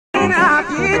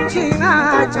ይቺና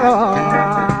ጨዋታ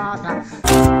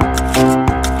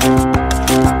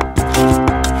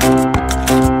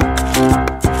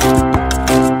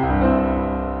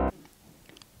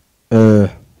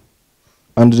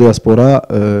አንድ ዲያስፖራ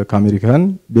ከአሜሪካን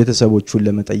ቤተሰቦቹን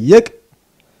ለመጠየቅ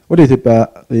ወደ ኢትዮጵያ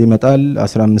ይመጣል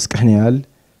 15 ቀን ያህል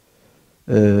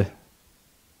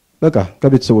በቃ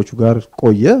ከቤተሰቦቹ ጋር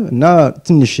ቆየ እና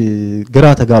ትንሽ ግራ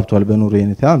ተጋብቷል በኑሮ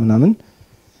ሁኔታ ምናምን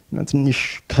ትንሽ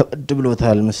ከበድ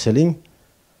ብሎታል መሰለኝ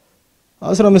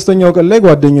 15ኛው ቀን ላይ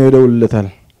ጓደኛው ይደውልለታል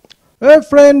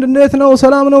ፍሬንድ እንዴት ነው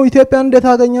ሰላም ነው ኢትዮጵያ እንዴት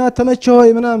አገኛት ተመቸህ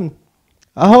ወይ ምናምን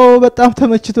አዎ በጣም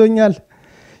ተመችቶኛል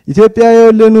ኢትዮጵያ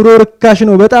የኑሮ ርካሽ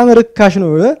ነው በጣም ርካሽ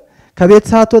ነው ከቤት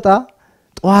ሳትወጣ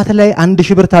ጧት ላይ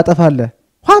 1000 ብር ታጠፋለህ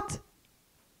what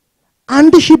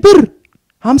 1000 ብር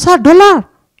 $50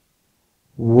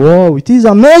 wow it is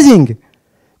amazing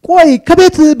ቆይ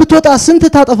ከቤት ብትወጣ ስንት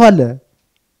ታጠፋለህ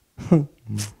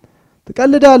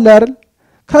ትቀልዳለህ አይደል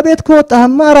ከቤት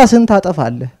ከወጣህማ ራስን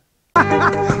ታጠፋለህ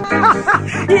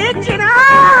ይቺና